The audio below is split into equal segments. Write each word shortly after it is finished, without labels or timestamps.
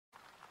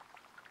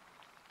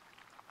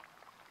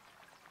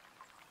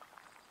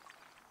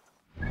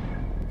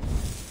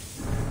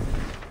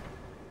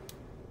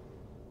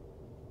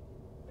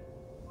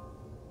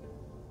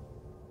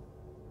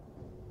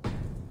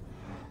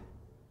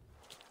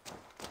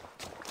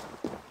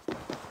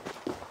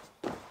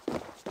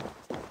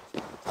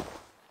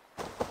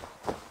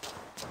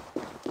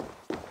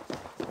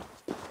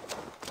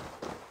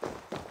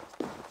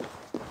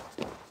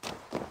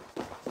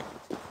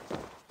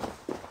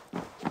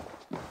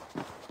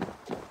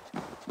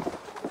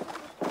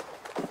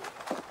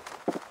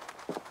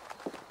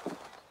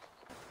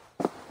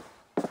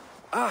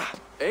Ah,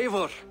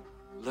 Eivor.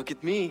 Look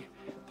at me.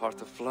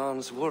 Part of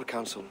Flan's war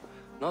council.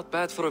 Not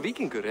bad for a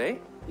Vikingur, eh?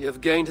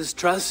 You've gained his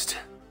trust?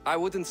 I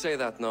wouldn't say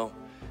that, no.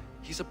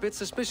 He's a bit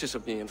suspicious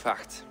of me, in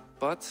fact.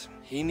 But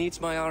he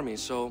needs my army,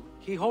 so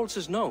he holds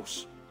his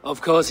nose.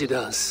 Of course he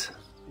does.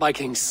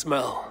 Vikings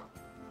smell.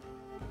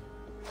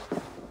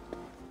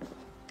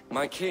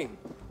 My king.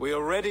 We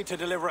are ready to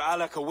deliver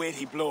Alec a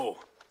weighty blow.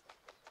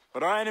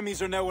 But our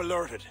enemies are now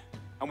alerted,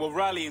 and will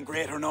rally in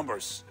greater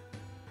numbers.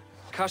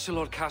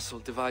 Cashel Castle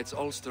divides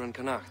Ulster and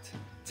Connacht.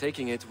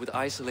 Taking it would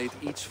isolate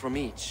each from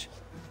each.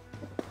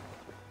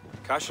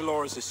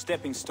 Cashel is a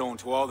stepping stone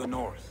to all the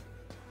north.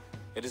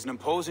 It is an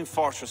imposing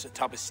fortress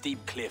atop a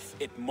steep cliff.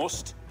 It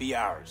must be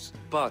ours.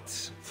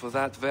 But, for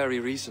that very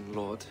reason,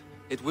 Lord,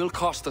 it will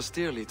cost us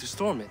dearly to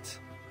storm it.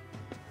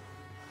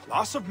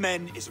 Loss of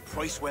men is a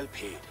price well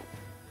paid.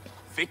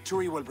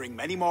 Victory will bring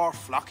many more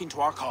flocking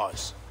to our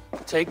cause.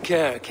 Take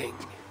care, King.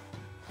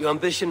 Your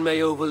ambition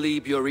may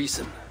overleap your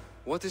reason.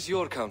 What is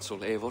your counsel,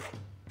 Eivor?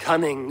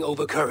 Cunning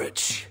over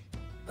courage.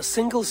 A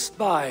single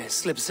spy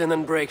slips in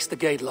and breaks the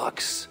gate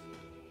locks.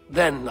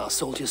 Then our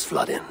soldiers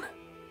flood in.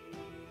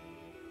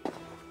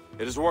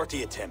 It is worth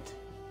the attempt.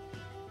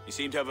 You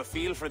seem to have a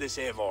feel for this,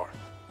 Eivor.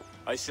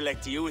 I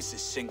select you as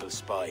this single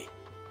spy.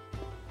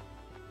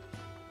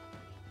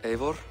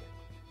 Eivor?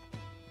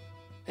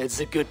 It's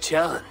a good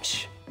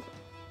challenge.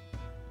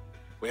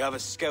 We have a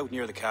scout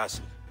near the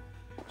castle.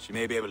 She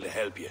may be able to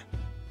help you.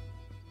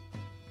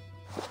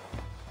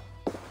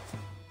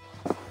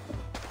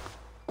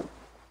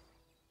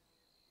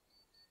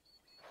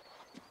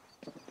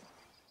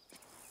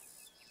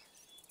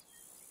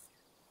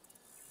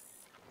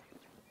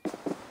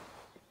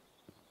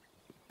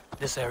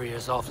 This area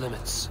is off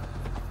limits.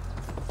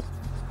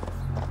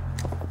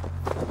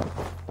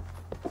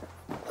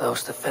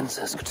 Those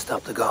defenses could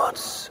stop the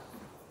gods.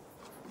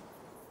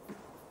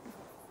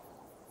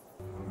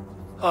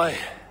 Hi,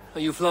 are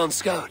you Flan's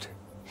scout?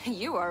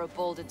 You are a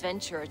bold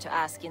adventurer to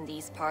ask in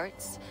these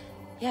parts.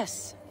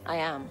 Yes, I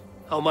am.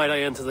 How might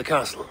I enter the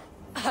castle?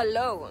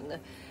 Alone?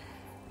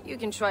 You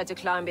can try to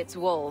climb its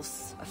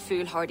walls. A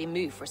foolhardy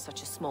move for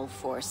such a small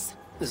force.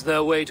 Is there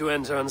a way to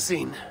enter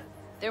unseen?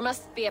 There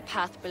must be a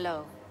path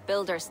below.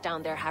 Builders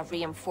down there have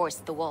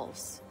reinforced the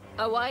walls.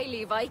 A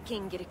wily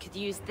Viking could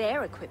use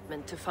their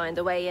equipment to find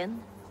a way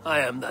in.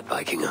 I am that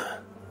Vikinger.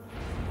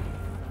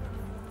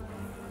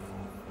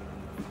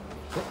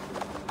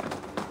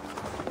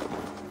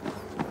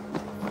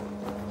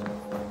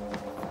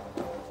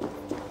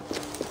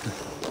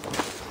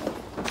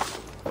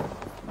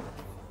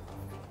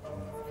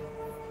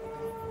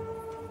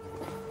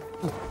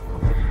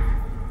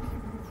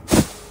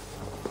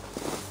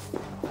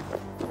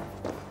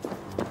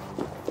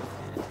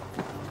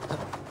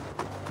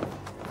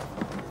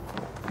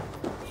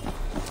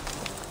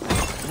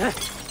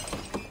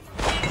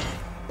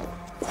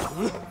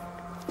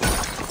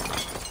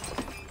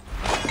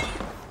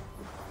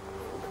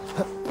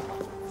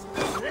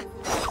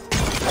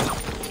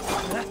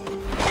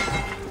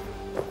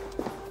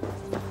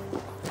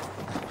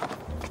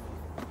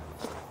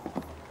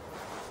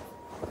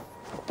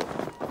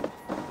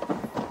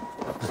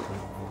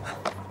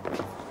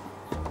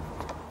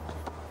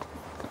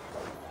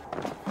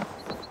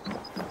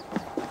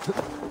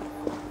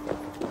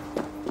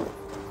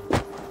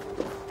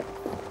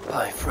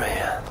 By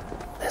Freya,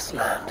 this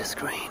land is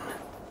green.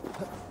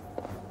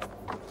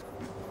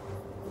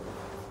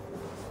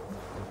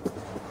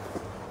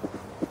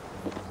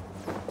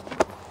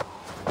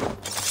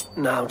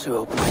 Now to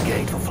open the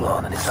gate for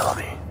Flan and his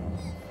army.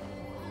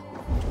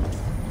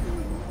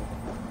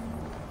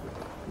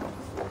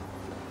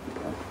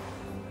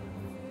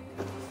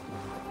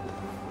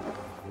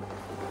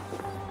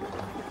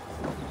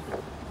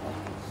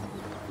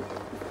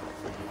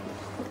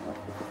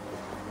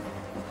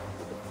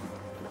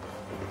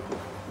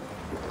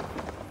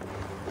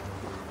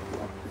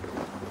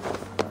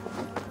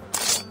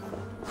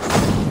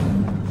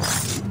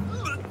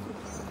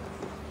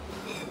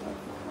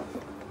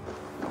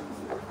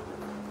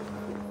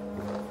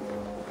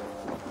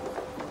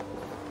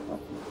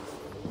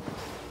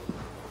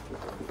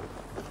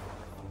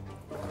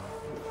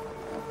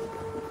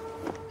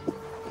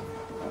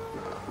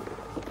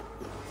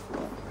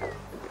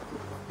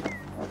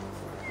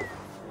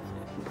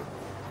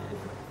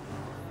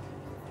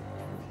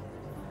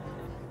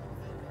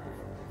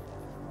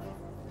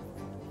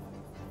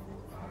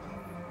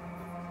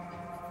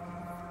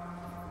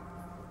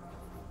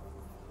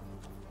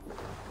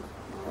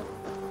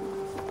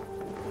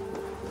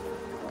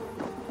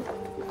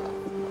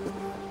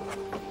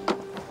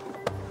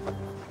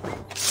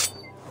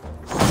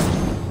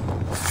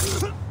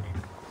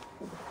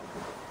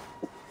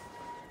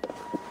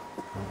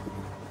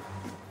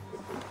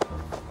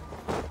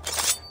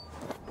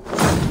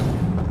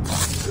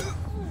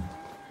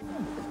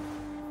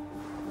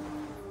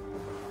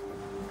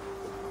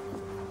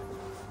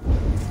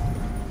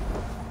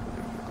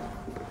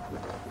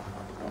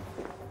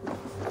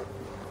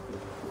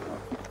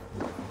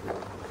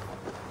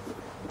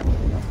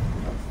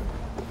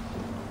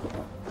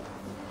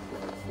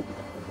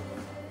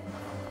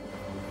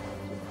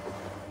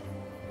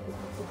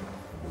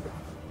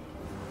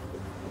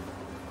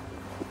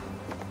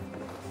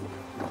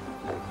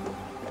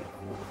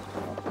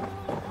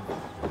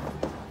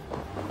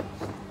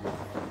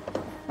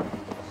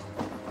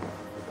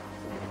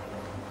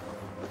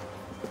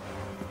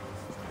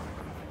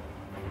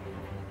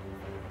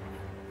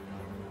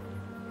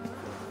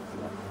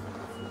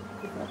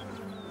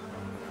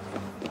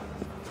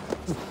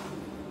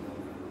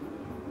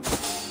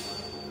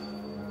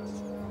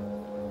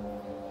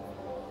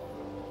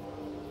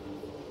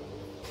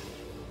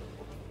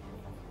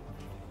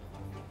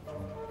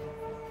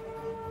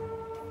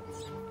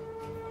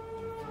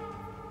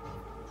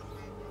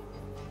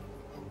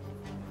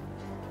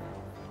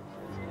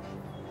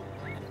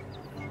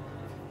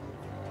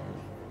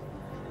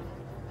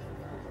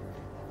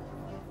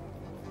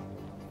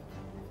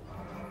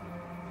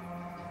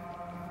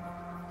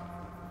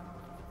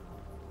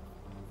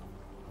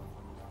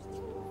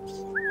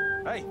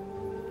 Hey,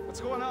 what's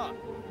going on?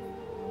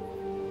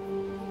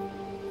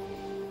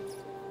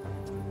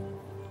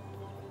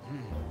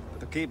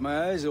 To keep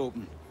my eyes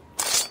open.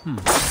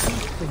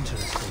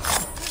 Interesting.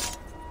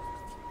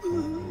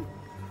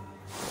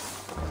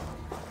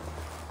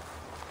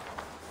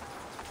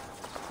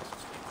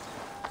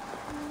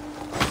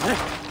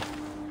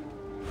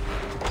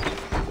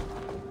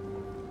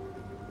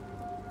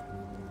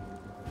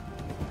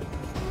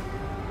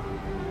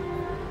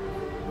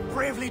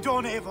 Bravely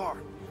done, Eivor.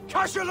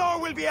 Cashalor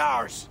will be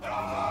ours!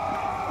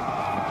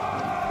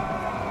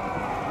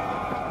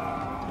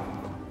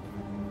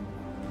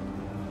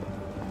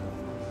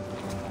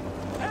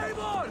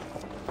 Eivor!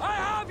 I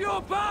have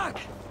your back!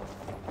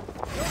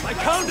 I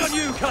count on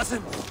you,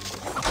 cousin!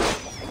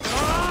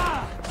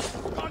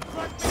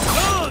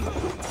 Come on!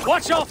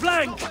 Watch your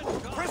flank!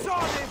 Press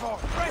on, Eivor!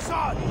 Press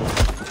on!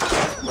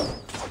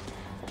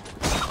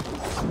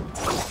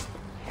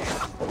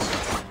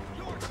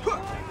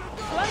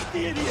 Like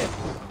the idiot!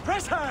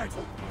 Press hard!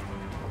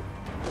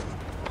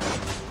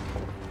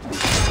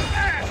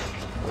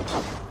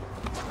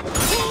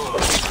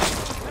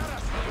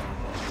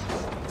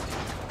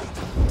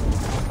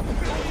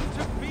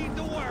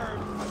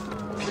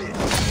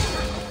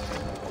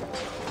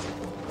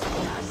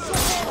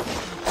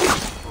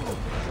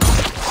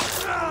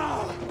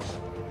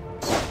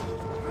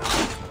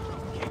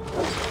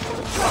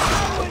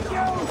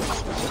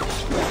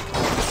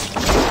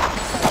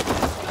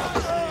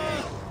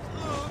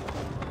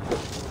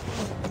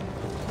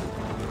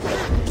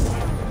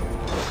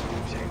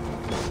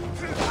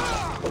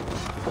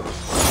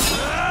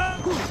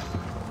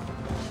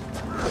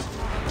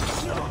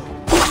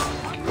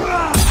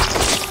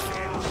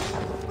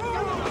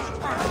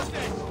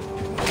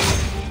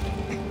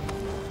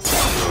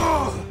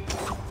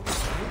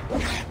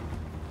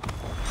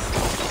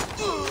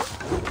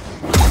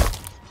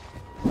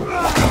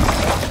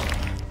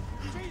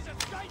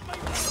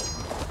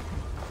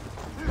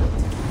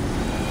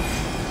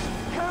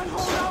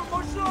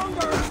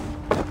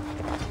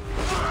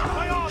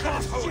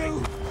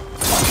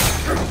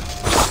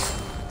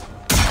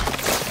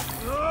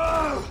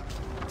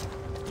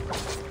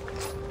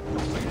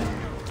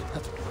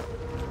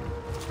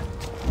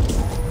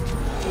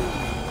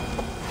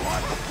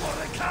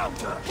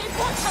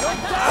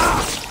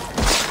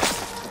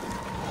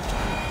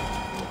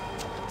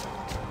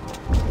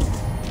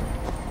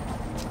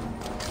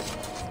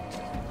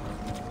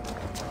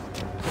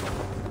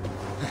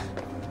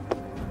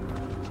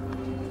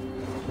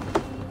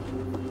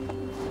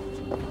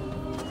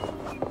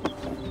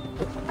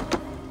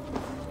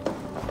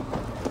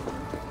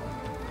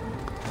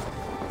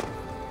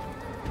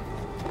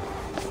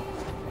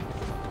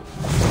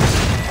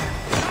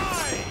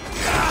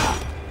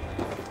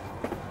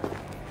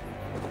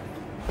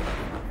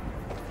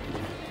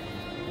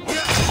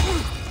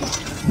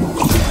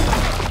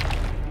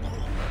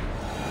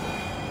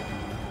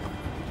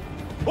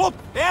 Up!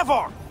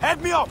 Eivor!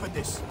 Head me up in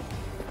this!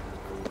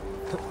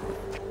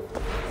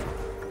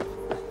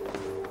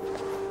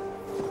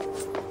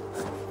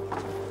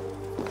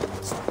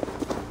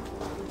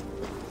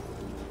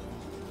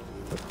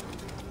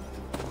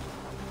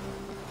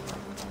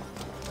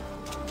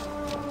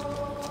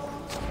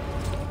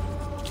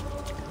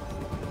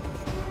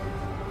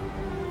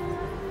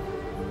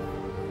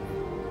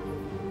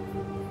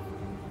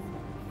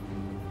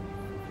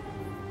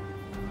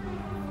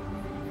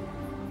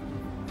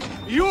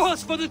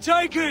 Yours for the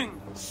taking!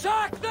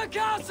 Sack the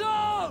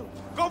castle!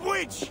 Go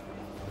witch!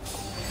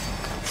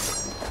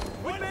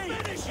 With me!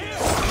 Finish him!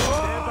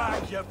 Stay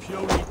back, you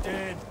puny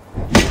dead!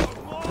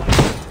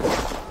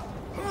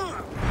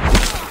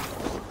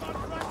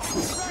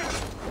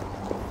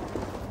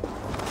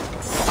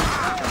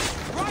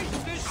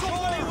 Christ, there's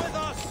somebody with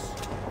us!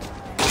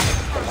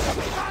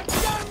 God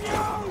damn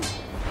you!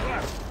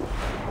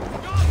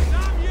 God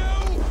damn you!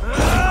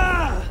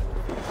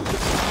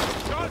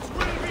 God's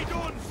will be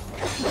done!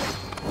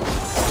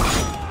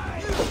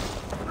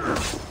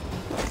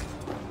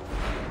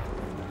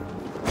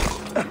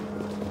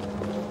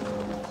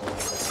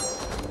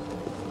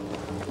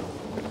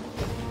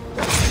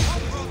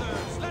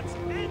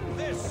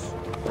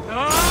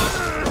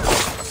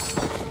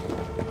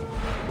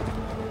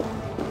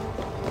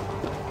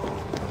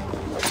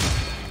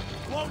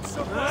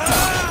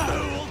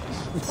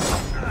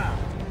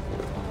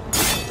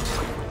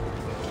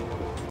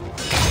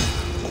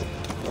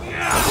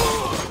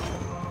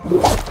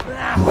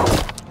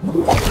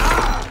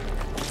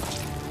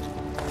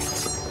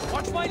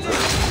 Watch my leg!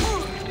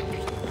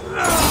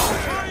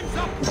 Time's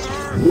up,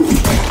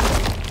 sir!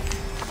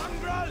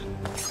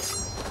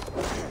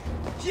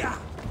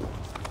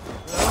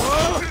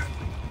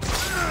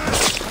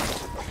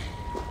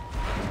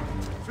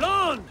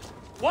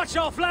 Watch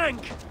our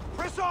flank!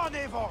 Press on,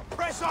 Eivor!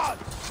 Press on!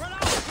 Run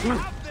out! We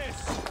have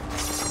this!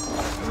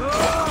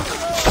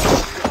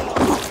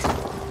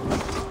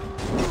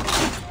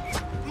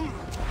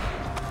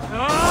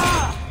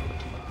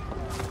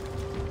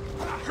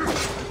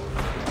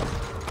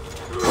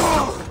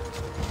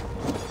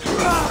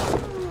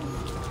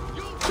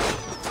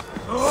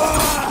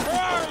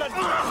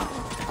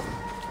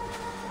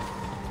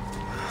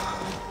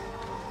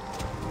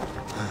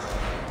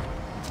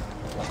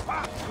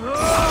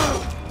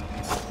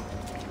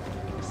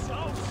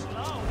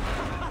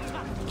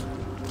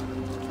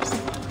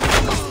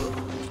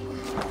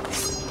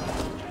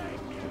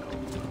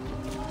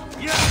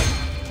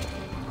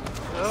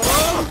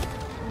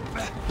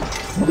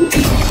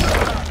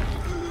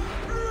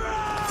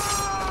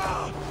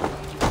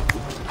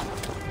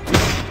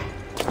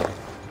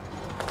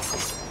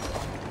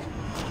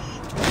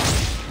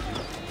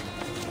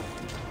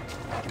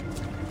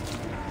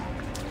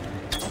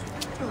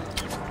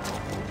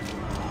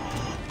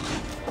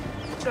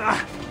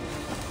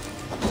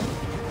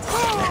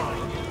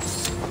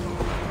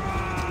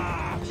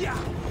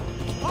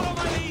 Follow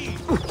my lead!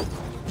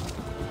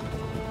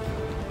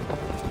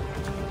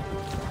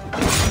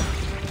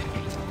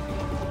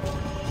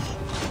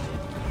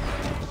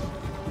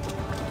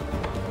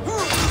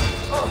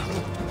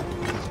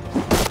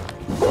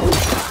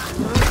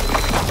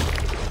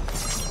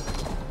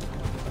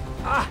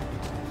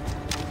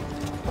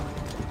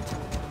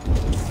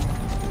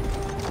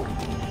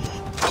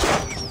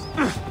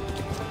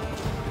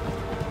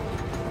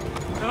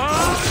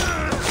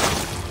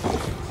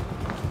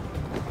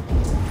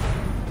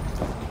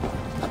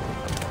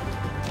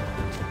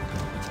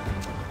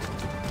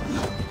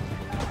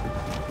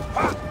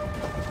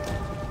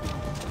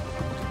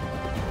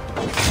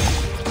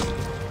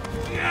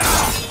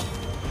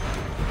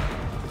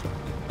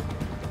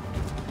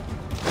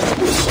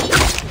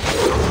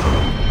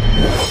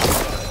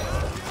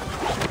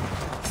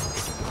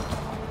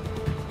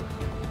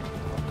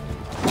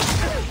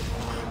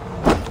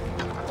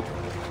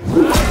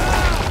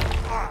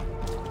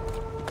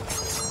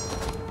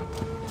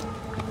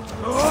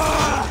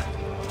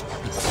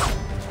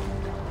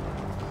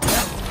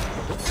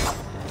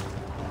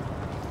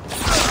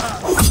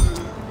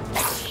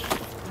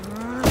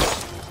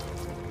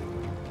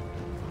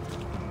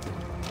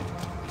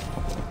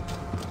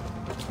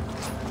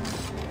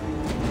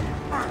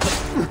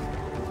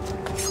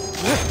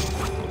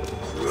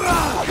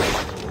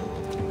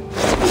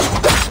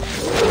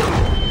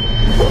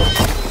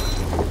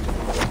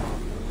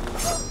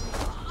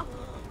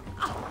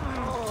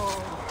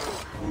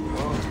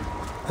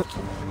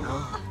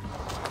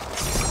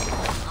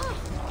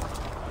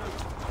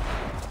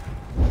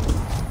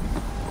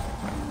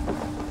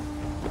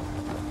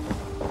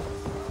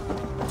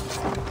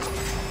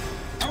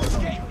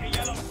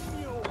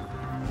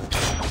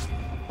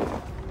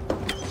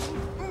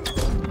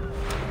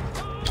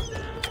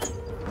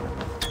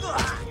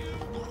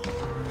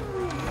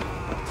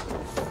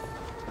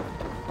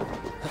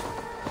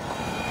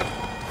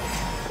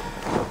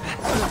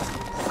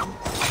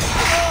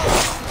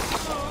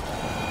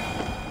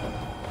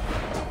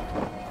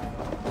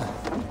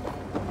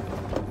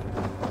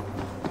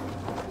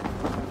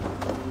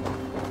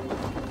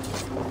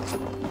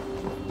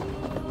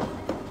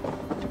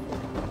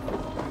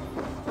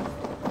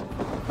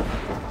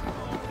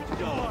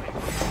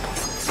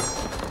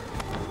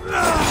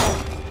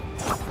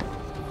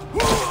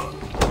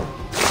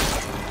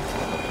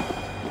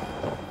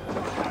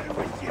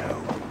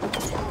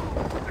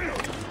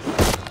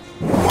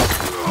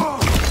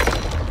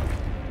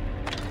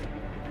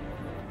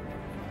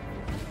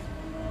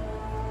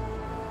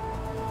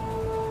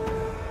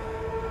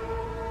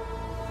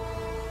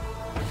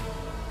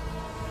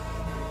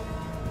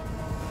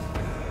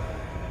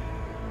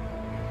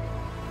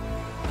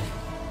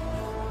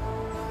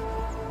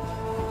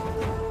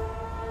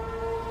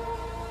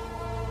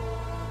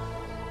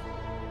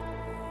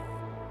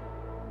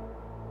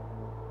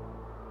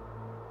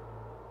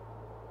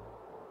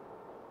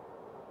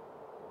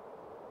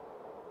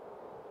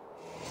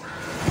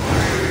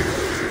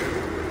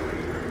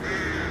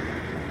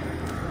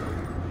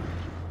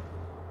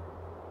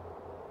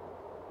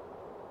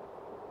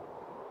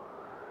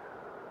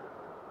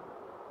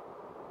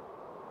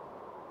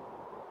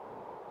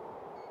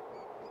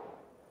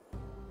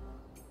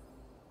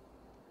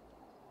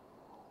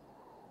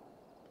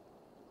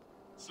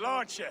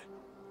 Launch you.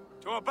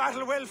 To a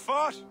battle well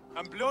fought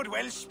and blood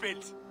well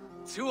spilt.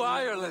 To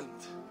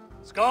Ireland.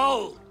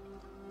 Skull!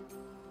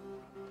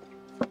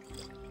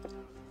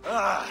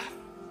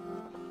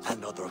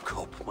 Another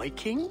cup, my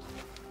king?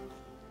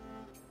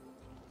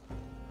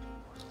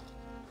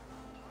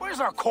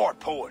 Where's our court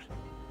poet?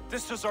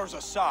 This deserves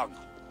a song.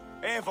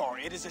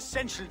 Eivor, it is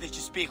essential that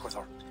you speak with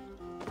her.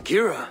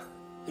 Kira,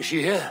 is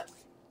she here?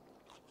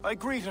 I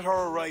greeted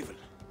her arrival.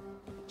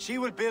 She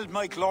will build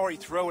my glory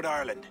throughout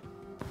Ireland.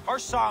 Her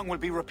song will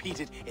be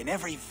repeated in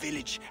every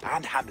village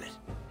and hamlet.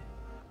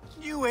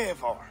 You,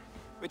 Eivor,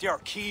 with your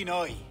keen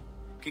eye,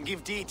 can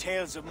give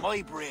details of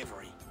my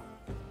bravery.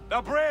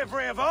 The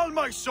bravery of all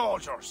my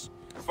soldiers,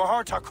 for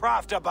her to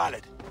craft a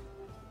ballad.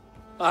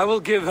 I will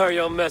give her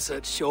your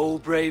message, O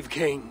brave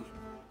king.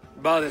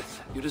 Barith,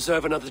 you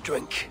deserve another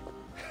drink.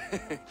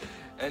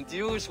 And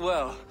you as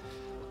well.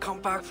 Come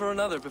back for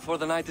another before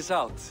the night is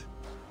out.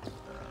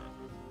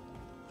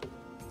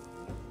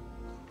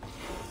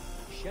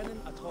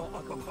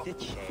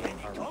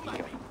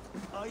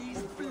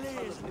 Eyes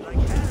blazing like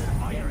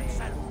hellfire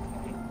itself.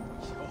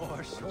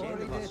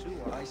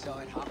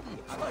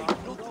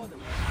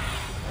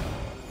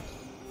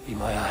 Be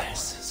my eyes,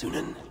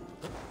 Sunan.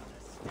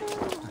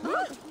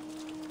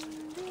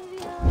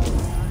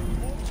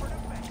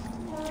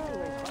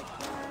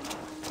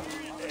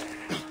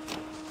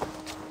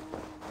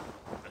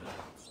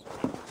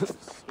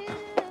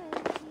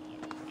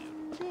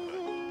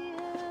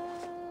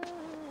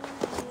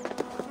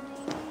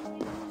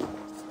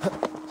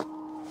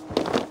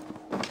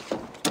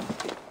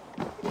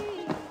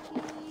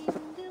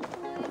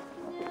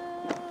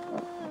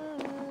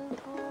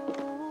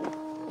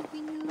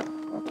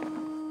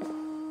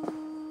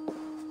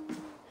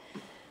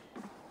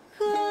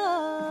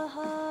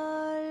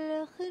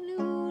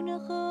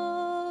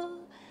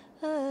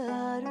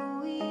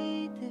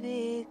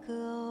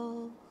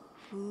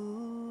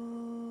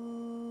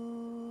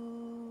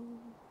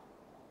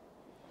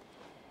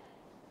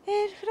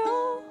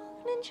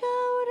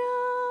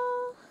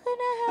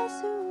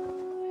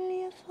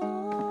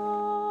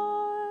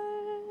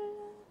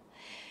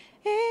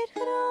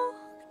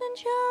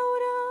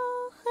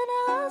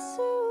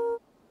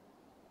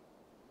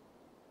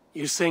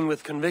 You sing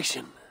with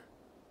conviction.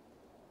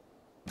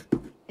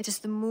 It is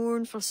the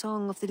mournful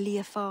song of the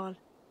Liafal,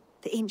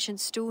 the ancient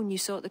stone you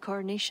saw at the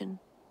coronation.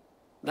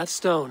 That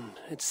stone,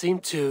 it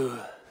seemed to...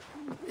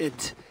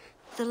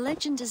 The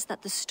legend is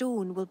that the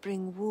stone will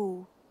bring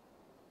woe.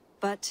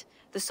 But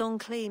the song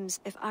claims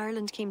if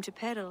Ireland came to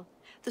peril,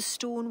 the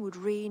stone would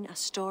rain a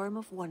storm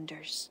of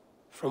wonders.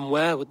 From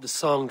where would the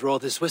song draw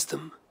this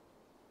wisdom?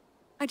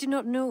 I do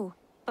not know,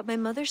 but my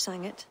mother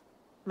sang it.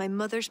 My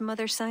mother's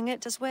mother sang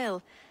it as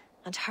well,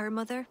 and her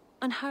mother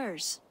and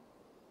hers.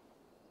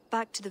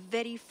 Back to the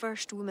very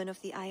first woman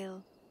of the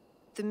Isle.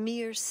 The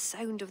mere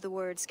sound of the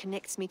words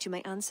connects me to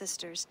my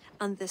ancestors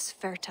and this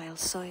fertile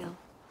soil.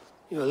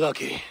 You're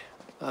lucky.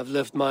 I've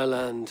left my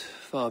land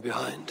far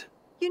behind.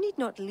 You need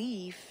not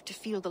leave to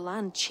feel the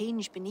land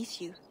change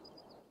beneath you.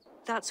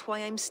 That's why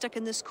I'm stuck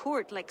in this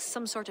court like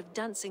some sort of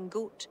dancing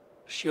goat.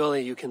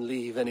 Surely you can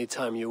leave any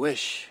time you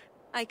wish.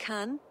 I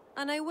can,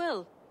 and I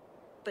will.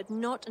 But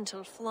not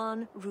until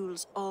Flann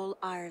rules all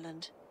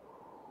Ireland.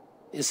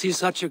 Is he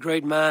such a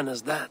great man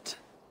as that?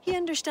 He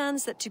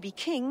understands that to be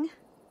king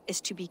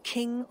is to be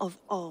king of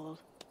all.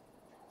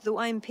 Though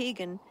I'm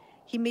pagan,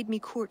 he made me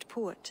court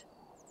poet.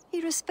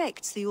 He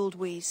respects the old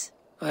ways.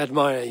 I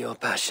admire your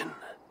passion.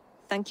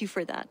 Thank you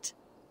for that.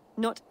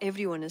 Not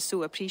everyone is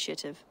so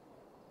appreciative.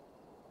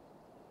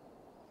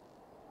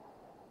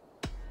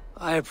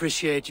 I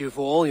appreciate you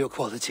for all your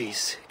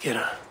qualities,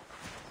 Kira.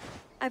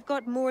 I've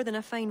got more than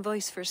a fine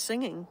voice for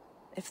singing,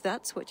 if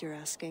that's what you're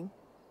asking.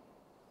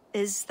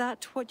 Is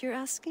that what you're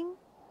asking?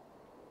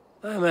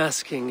 I'm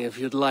asking if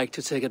you'd like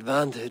to take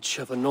advantage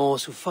of a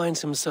Norse who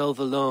finds himself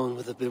alone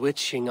with a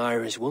bewitching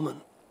Irish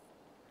woman.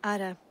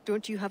 Ara,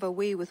 don't you have a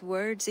way with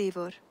words,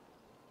 Eivor?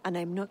 And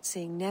I'm not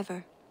saying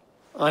never.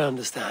 I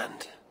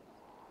understand.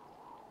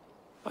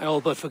 I all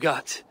but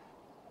forgot.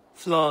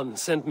 Flann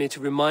sent me to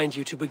remind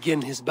you to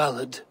begin his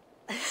ballad.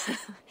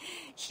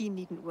 He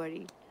needn't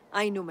worry.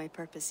 I know my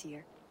purpose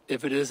here.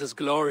 If it is as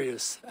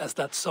glorious as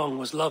that song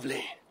was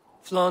lovely,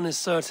 Flann is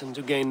certain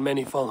to gain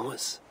many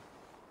followers.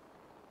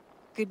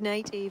 Good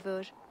night,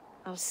 Eivor.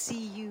 I'll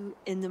see you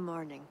in the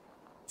morning.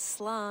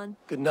 Slán.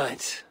 Good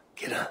night,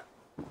 Kira.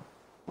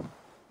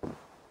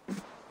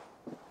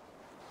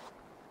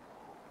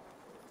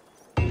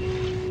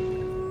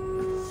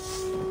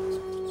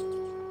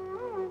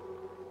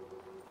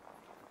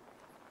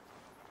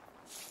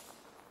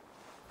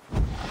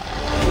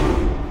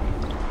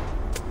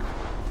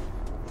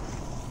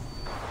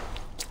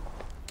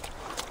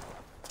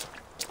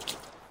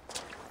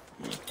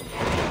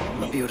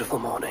 Beautiful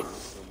morning.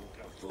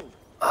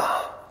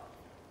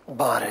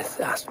 Barith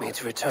asked me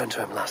to return to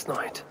him last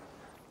night.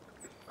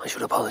 I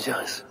should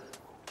apologize.